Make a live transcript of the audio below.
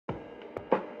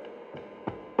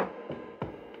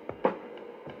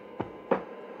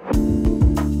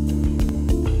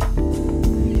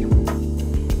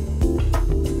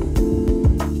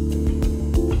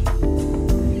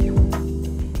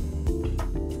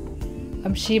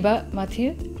I'm Shiba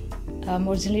Matthew. I'm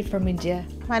originally from India.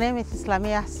 My name is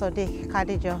Islamia Sodiq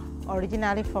Khadijo,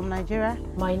 originally from Nigeria.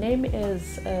 My name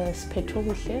is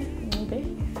Spetobuhle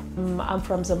Ngube. I'm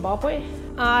from Zimbabwe.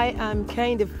 I am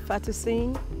Kind of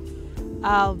Fatusin.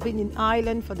 I've been in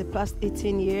Ireland for the past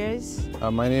 18 years.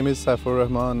 My name is Saifur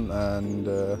Rahman and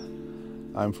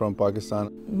I'm from Pakistan.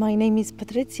 My name is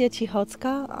Patrycja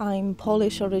Cichocka. I'm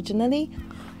Polish originally.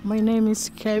 My name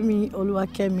is Kemi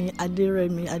Oluwakemi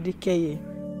Aderemi Adekeye.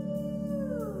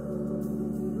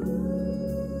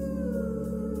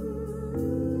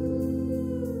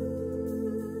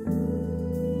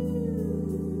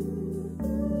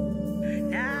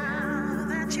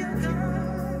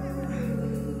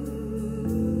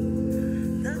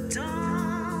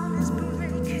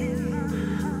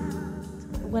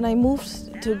 When I moved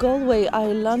to Galway,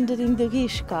 I landed in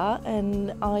Doughiska,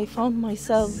 and I found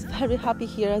myself very happy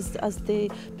here as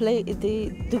the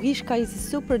Doughiska is a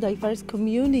super diverse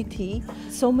community,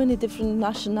 so many different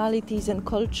nationalities and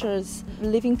cultures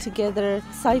living together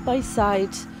side by side.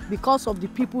 Because of the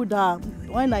people that,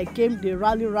 when I came, they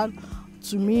rally around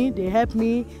to me, they help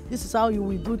me. This is how you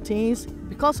will do things.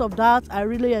 Because of that, I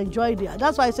really enjoyed it.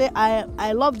 That's why I say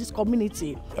I love this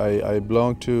community. I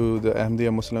belong to the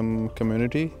Ahmadiyya Muslim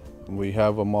community. We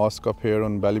have a mosque up here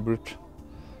on Ballybrut,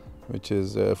 which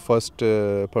is the first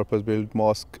purpose-built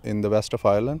mosque in the west of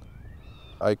Ireland.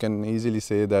 I can easily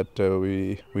say that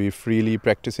we freely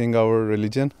practicing our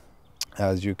religion.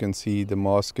 As you can see, the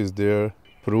mosque is there,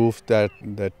 proof that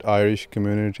Irish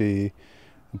community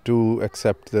do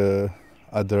accept the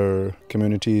other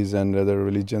communities and other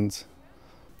religions.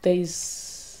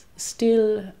 There's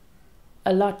still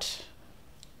a lot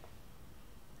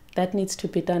that needs to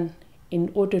be done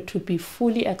in order to be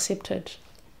fully accepted.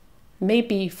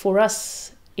 Maybe for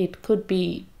us it could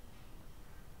be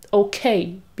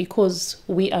okay because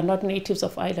we are not natives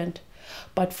of Ireland,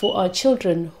 but for our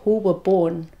children who were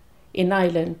born in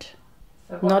Ireland,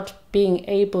 not being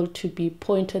able to be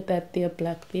pointed that they're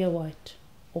black, they're white,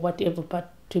 or whatever,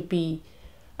 but to be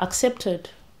accepted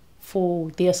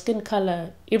for their skin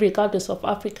color, irregardless of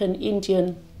African,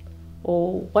 Indian,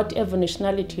 or whatever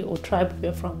nationality or tribe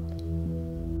we're from.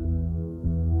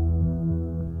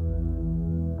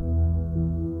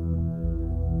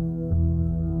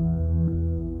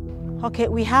 Okay,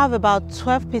 we have about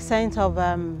 12% of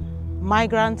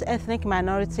migrant ethnic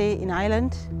minority in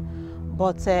Ireland,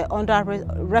 but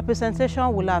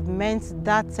underrepresentation will have meant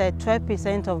that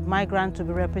 12% of migrants to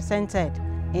be represented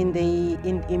in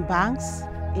banks,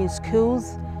 in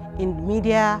schools, in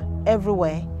media,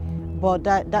 everywhere. But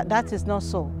that is not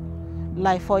so.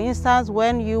 Like for instance,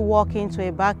 when you walk into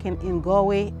a bank in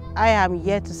Galway, I am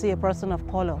yet to see a person of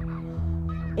color.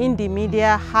 In the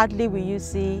media, hardly will you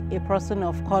see a person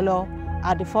of color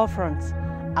at the forefront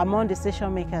among the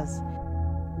decision makers.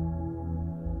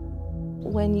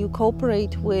 When you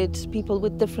cooperate with people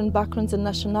with different backgrounds and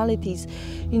nationalities,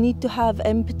 you need to have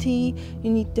empathy,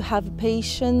 you need to have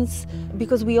patience,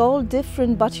 because we're all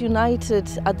different but united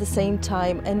at the same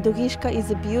time. And Doughiska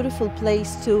is a beautiful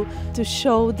place to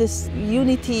show this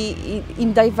unity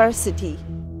in diversity.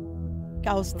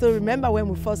 I still remember when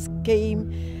we first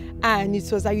came, and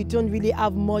it was like you don't really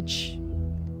have much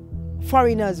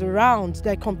foreigners around,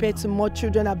 like compared to more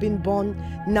children have been born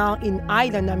now in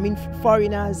Ireland, I mean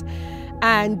foreigners.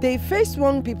 And they face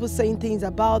one, people saying things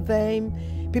about them,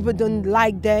 people don't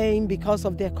like them because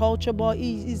of their culture, but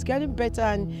it's getting better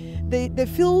and they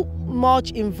feel much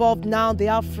involved now. They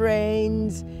have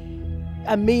friends,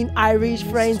 I mean Irish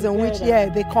friends, in which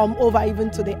they come over even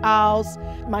to the house.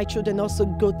 My children also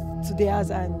go to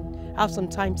theirs and have some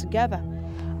time together.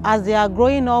 As they are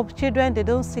growing up, children, they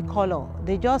don't see color,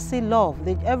 they just see love.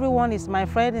 Everyone is my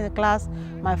friend in the class,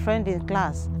 my friend in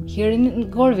class. Here in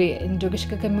Galway, in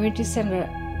Doughiska Community Centre,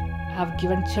 have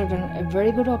given children a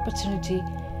very good opportunity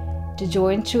to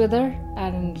join together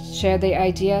and share their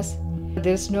ideas.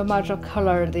 There's no matter of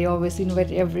color, they always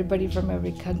invite everybody from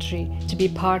every country to be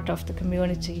part of the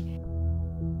community.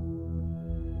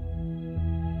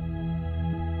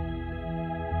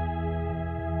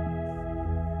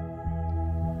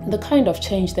 The kind of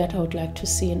change that I would like to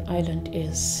see in Ireland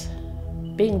is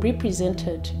being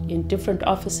represented in different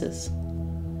offices.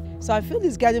 So I feel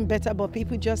it's getting better, but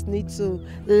people just need to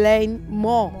learn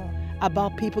more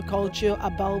about people culture,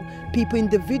 about people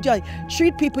individually,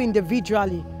 treat people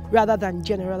individually rather than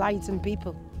generalizing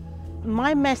people.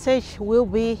 My message will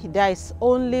be there is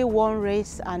only one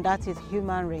race, and that is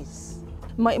human race.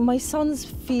 My sons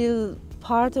feel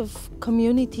part of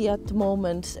community at the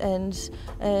moment, and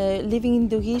living in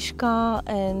Doughiska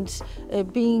and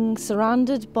being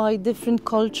surrounded by different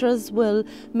cultures will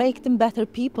make them better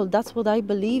people. That's what I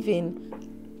believe in.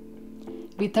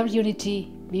 Without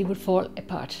unity, we would fall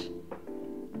apart.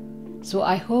 So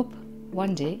I hope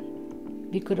one day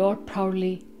we could all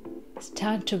proudly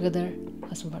stand together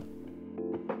as one.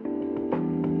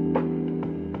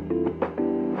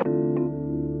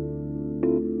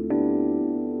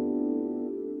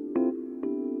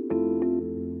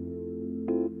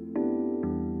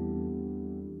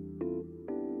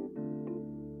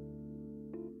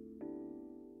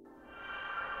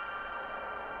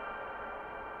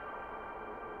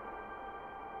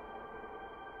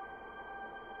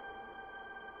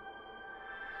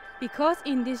 Because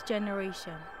in this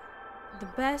generation, the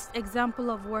best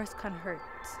example of words can hurt.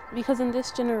 Because in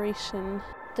this generation,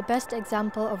 the best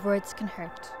example of words can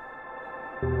hurt.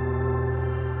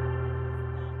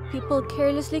 People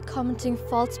carelessly commenting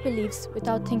false beliefs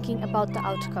without thinking about the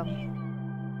outcome.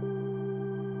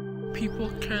 People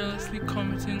carelessly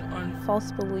commenting on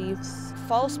false beliefs.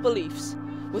 False beliefs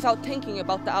without thinking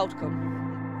about the outcome.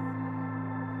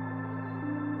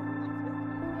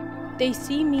 They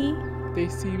see me. They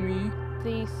see me.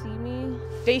 They see me.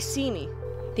 They see me.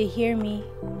 They hear me.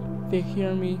 They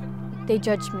hear me. They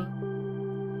judge me.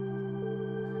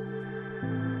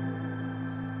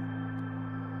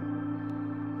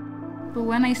 But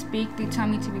when I speak, they tell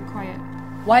me to be quiet.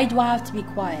 Why do I have to be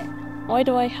quiet? Why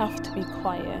do I have to be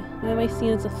quiet? Why am I seen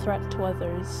as a threat to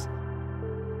others?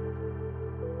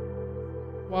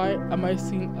 Why am I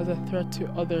seen as a threat to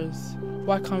others?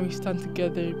 Why can't we stand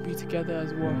together, be together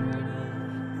as one?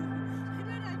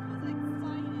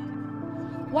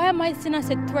 Why am I seen as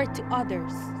a threat to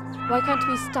others? Why can't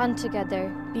we stand together,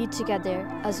 be together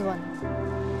as one?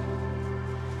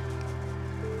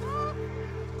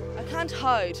 I can't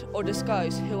hide or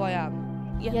disguise who I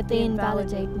am. Yet they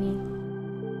invalidate me.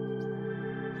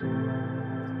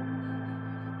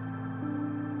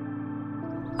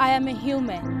 I am a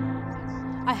human.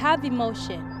 I have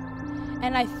emotion,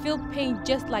 and I feel pain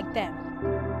just like them.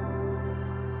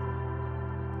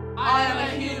 I am a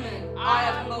human. I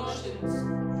have emotions.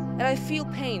 And I feel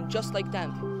pain just like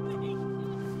them.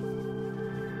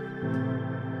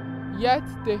 Yet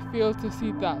they fail to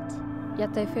see that.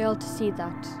 Yet they fail to see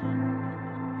that.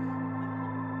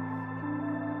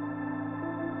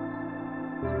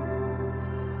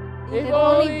 If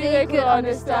only they could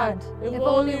understand. If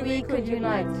only we could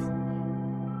unite.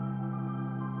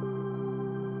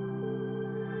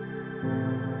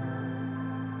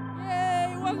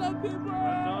 Yay, welcome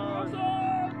people!